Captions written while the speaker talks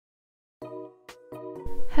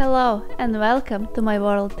Hello and welcome to my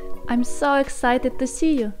world. I'm so excited to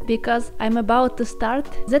see you because I'm about to start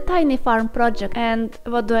the tiny farm project. And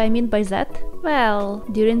what do I mean by that? Well,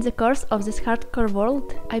 during the course of this hardcore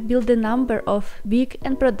world, I built a number of big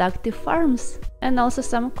and productive farms and also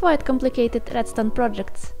some quite complicated redstone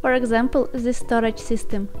projects. For example, this storage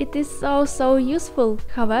system. It is so useful.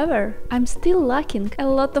 However, I'm still lacking a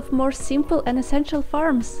lot of more simple and essential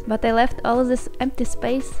farms. But I left all this empty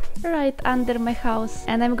space right under my house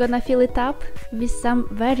and I'm gonna fill it up with some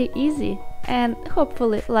very easy and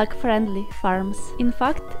hopefully luck-friendly farms. In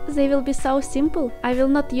fact, they will be so simple. I will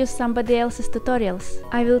not use somebody else's tutorials.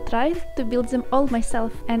 I will try to build them all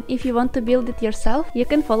myself, and if you want to build it yourself, you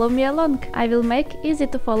can follow me along. I will make easy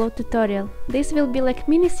to follow tutorial. This will be like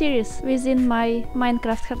mini series within my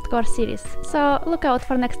Minecraft hardcore series. So look out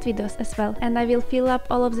for next videos as well, and I will fill up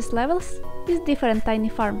all of these levels with different tiny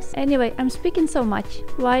farms. Anyway, I'm speaking so much.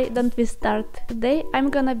 Why don't we start? Today I'm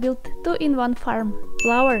gonna build 2-in-1 farm.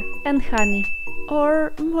 Flower and honey.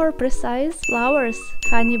 Or more precise, flowers,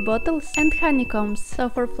 honey bottles and honeycombs. So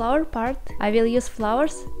for flower part, I will use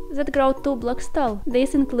flowers that grow 2 blocks tall.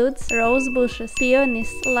 This includes rose bushes,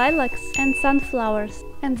 peonies, lilacs and sunflowers.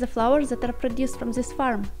 And the flowers that are produced from this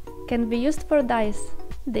farm can be used for dyes.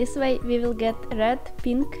 This way we will get red,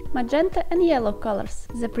 pink, magenta and yellow colors.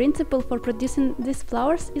 The principle for producing these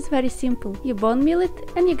flowers is very simple. You bone meal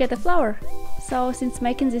it and you get a flower. So since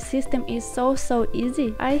making this system is so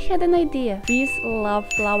easy, I had an idea. Bees love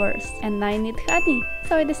flowers and I need honey.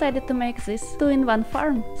 So I decided to make this 2-in-1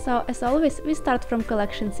 farm. So as always, we start from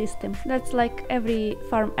collection system. That's like every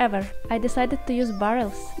farm ever. I decided to use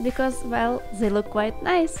barrels because, well, they look quite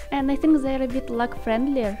nice and I think they're a bit luck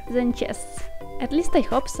friendlier than chests. At least I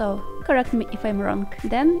hope so. Correct me if I'm wrong.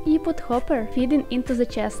 Then you put hopper feeding into the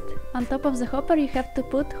chest. On top of the hopper you have to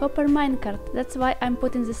put hopper minecart. That's why I'm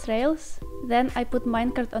putting these rails. Then I put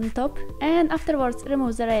minecart on top and afterwards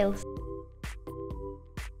remove the rails.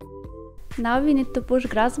 Now we need to push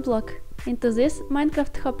grass block into these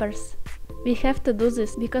Minecraft hoppers. We have to do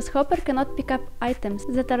this because hopper cannot pick up items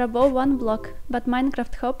that are above 1 block, but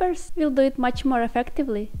Minecraft hoppers will do it much more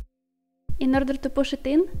effectively. In order to push it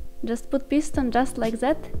in, just put piston just like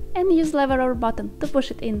that and use lever or button to push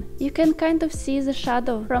it in. You can kind of see the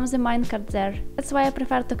shadow from the minecart there. That's why I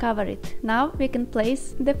prefer to cover it. Now we can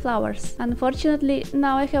place the flowers. Unfortunately,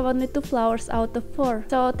 now I have only 2 flowers out of 4.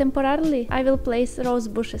 So temporarily I will place rose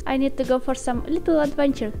bushes. I need to go for some little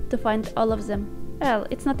adventure to find all of them. Well,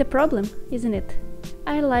 it's not a problem, isn't it?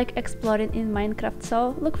 I like exploring in Minecraft,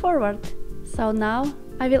 so look forward. So now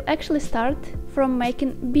I will actually start from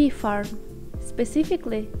making bee farm.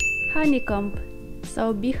 Specifically, honeycomb.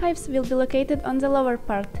 So beehives will be located on the lower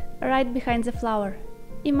part, right behind the flower.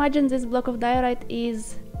 Imagine this block of diorite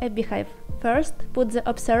is a beehive. First, put the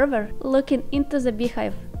observer looking into the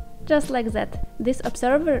beehive, just like that. This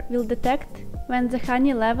observer will detect when the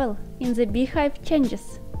honey level in the beehive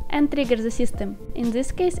changes and trigger the system. In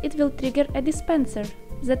this case, it will trigger a dispenser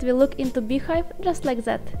that will look into beehive just like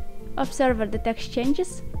that. Observer detects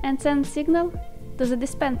changes and sends signal to the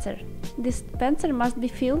dispenser. This dispenser must be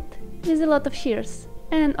filled with a lot of shears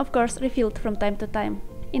and of course refilled from time to time.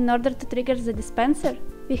 In order to trigger the dispenser,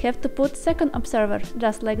 we have to put second observer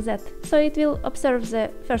just like that, so it will observe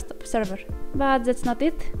the first observer. But that's not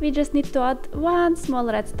it, we just need to add 1 small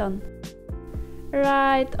redstone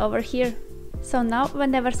right over here. So now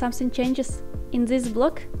whenever something changes in this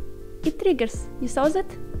block, it triggers. You saw that?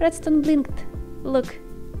 Redstone blinked. Look.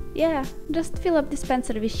 Yeah, just fill up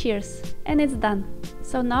dispenser with shears and it's done.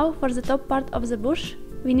 So now for the top part of the bush,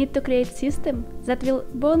 we need to create system that will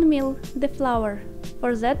bone meal the flower.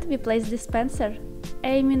 For that we place dispenser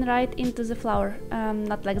aiming right into the flower,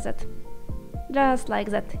 not like that. Just like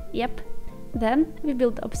that, yep. Then we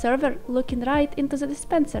build observer looking right into the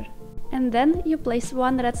dispenser. And then you place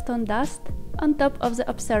 1 redstone dust on top of the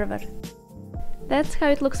observer. That's how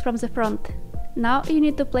it looks from the front. Now you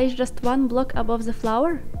need to place just 1 block above the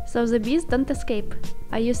flower, so the bees don't escape.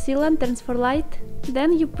 I use sea lanterns for light.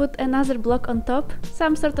 Then you put another block on top,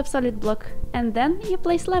 some sort of solid block, and then you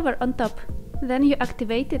place lever on top. Then you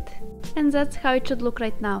activate it. And that's how it should look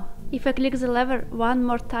right now. If I click the lever 1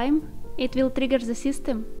 more time, it will trigger the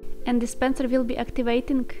system, and dispenser will be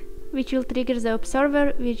activating, which will trigger the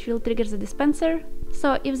observer, which will trigger the dispenser.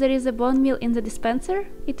 So if there is a bone meal in the dispenser,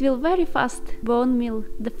 it will very fast bone meal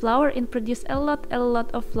the flower and produce a lot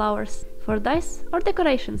of flowers for dyes or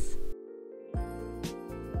decorations.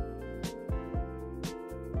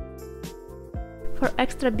 For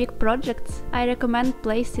extra big projects, I recommend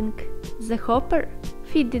placing the hopper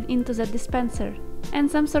feeding into the dispenser and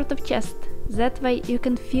some sort of chest. That way you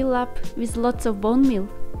can fill up with lots of bone meal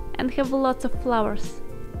and have lots of flowers.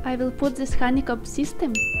 I will put this honeycomb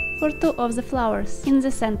system for 2 of the flowers in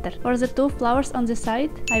the center. For the 2 flowers on the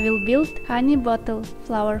side, I will build honey bottle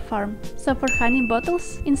flower farm. So for honey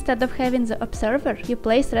bottles, instead of having the observer, you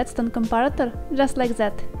place redstone comparator just like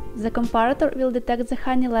that. The comparator will detect the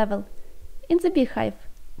honey level in the beehive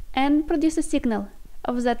and produce a signal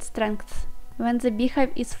of that strength. When the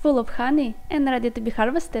beehive is full of honey and ready to be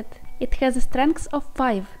harvested, it has a strength of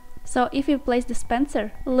 5. So if we place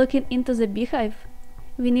dispenser looking into the beehive,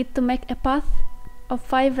 we need to make a path of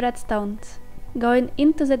 5 redstones going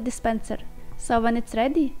into the dispenser. So when it's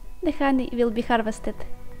ready, the honey will be harvested.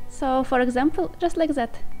 So for example, just like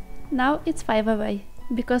that. Now it's 5 away.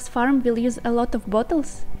 Because farm will use a lot of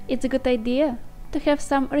bottles, it's a good idea to have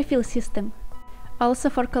some refill system. Also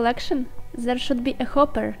for collection, there should be a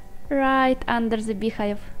hopper right under the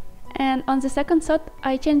beehive. And on the second thought,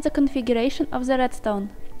 I changed the configuration of the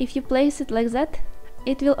redstone. If you place it like that,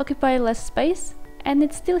 it will occupy less space and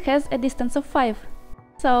it still has a distance of 5.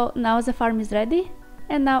 So now the farm is ready,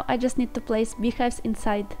 and now I just need to place beehives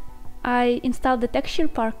inside. I installed the texture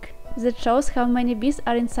pack that shows how many bees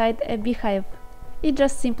are inside a beehive. It's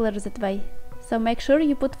just simpler that way. So make sure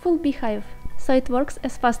you put full beehive, so it works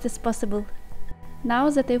as fast as possible. Now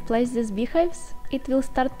that I've placed these beehives, it will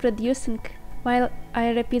start producing while I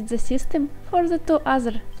repeat the system for the 2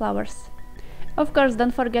 other flowers. Of course,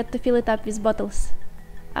 don't forget to fill it up with bottles.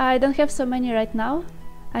 I don't have so many right now.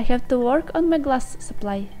 I have to work on my glass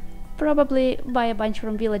supply. Probably buy a bunch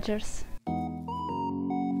from villagers.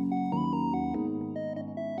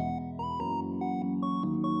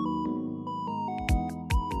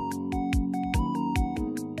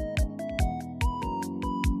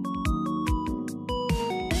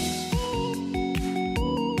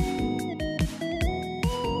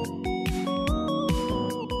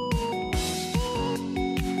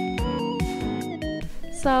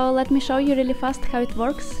 So let me show you really fast how it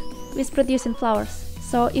works with producing flowers.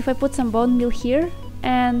 So if I put some bone meal here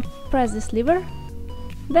and press this lever,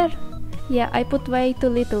 there. Yeah, I put way too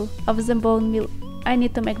little of the bone meal. I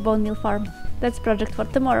need to make bone meal farm. That's project for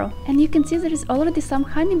tomorrow. And you can see there is already some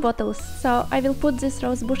honey bottles. So I will put these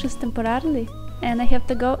rose bushes temporarily, and I have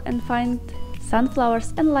to go and find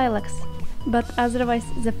sunflowers and lilacs. But otherwise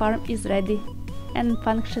the farm is ready and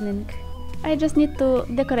functioning. I just need to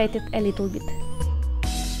decorate it a little bit.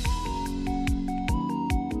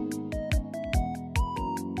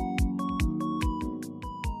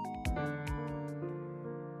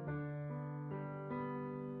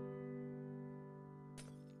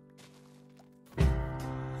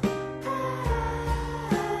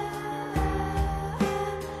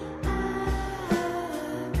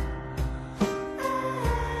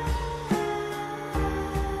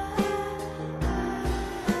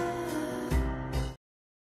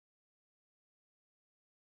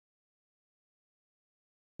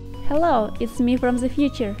 Hello, it's me from the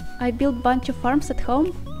future. I built bunch of farms at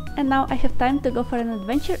home, and now I have time to go for an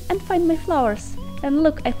adventure and find my flowers. And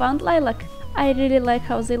look, I found lilac. I really like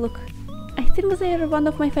how they look. I think they are one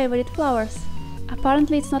of my favorite flowers.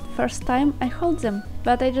 Apparently it's not first time I hold them,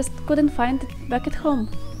 but I just couldn't find it back at home.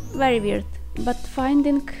 Very weird. But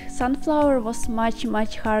finding sunflower was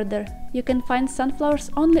much harder. You can find sunflowers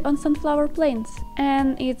only on sunflower plains,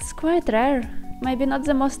 and it's quite rare. Maybe not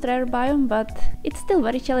the most rare biome, but it's still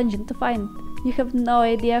very challenging to find. You have no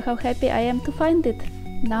idea how happy I am to find it.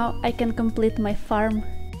 Now I can complete my farm.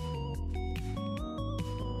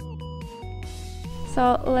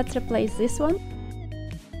 So let's replace this one.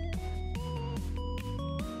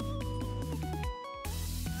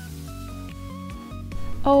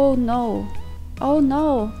 Oh no! Oh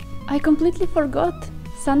no! I completely forgot!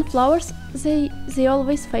 Sunflowers, they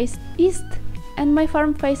always face east, and my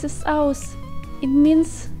farm faces south. It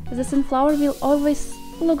means the sunflower will always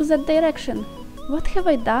look that direction. What have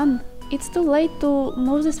I done? It's too late to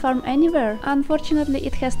move this farm anywhere. Unfortunately,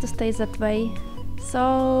 it has to stay that way.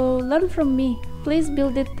 So learn from me. Please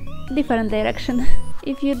build it different direction.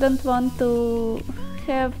 If you don't want to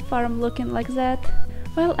have farm looking like that.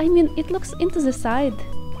 Well, I mean, it looks into the side.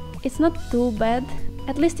 It's not too bad.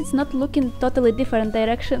 At least it's not looking totally different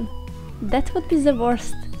direction. That would be the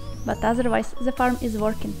worst. But otherwise, the farm is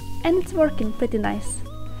working. And it's working pretty nice.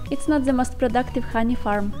 It's not the most productive honey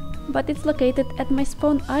farm, but it's located at my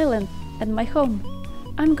spawn island, at my home.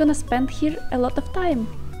 I'm gonna spend here a lot of time,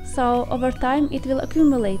 so over time it will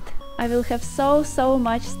accumulate. I will have so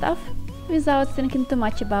much stuff without thinking too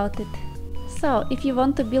much about it. So if you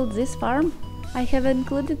want to build this farm, I have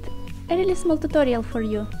included a really small tutorial for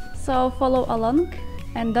you. So follow along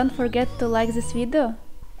and don't forget to like this video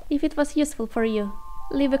if it was useful for you.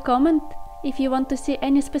 Leave a comment if you want to see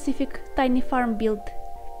any specific tiny farm build,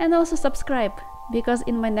 and also subscribe because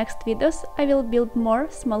in my next videos I will build more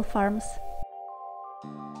small farms.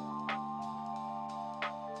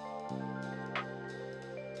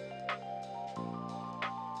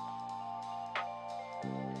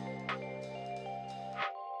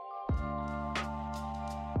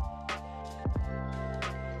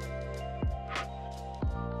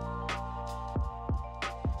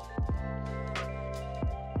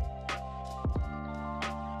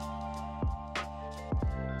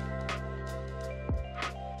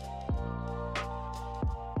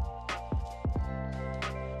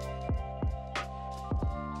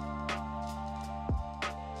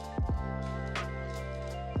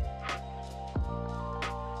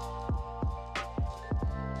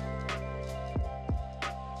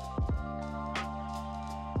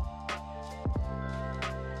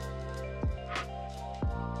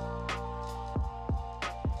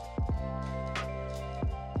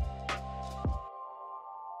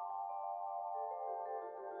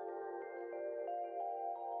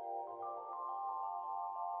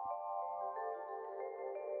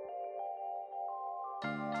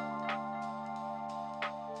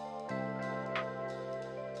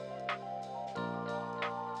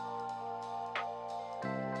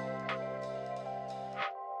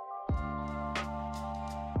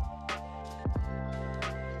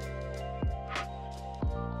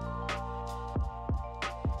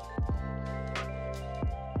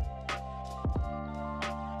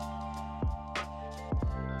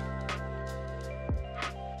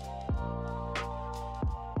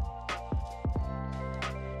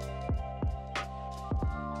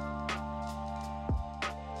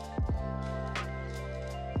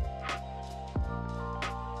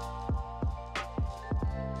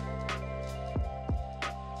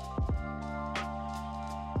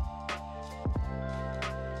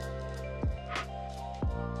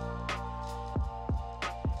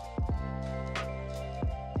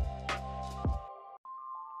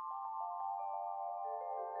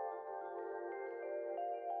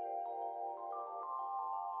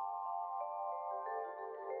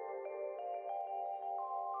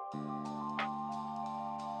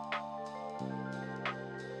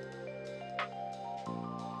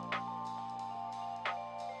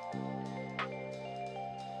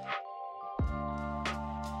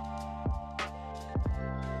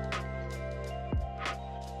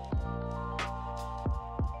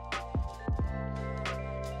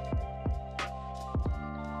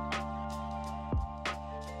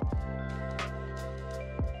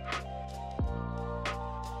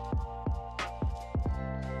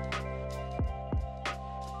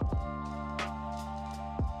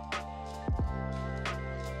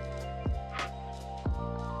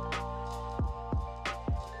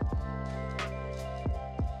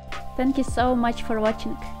 Thank you so much for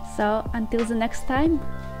watching. So until the next time,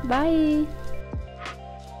 bye!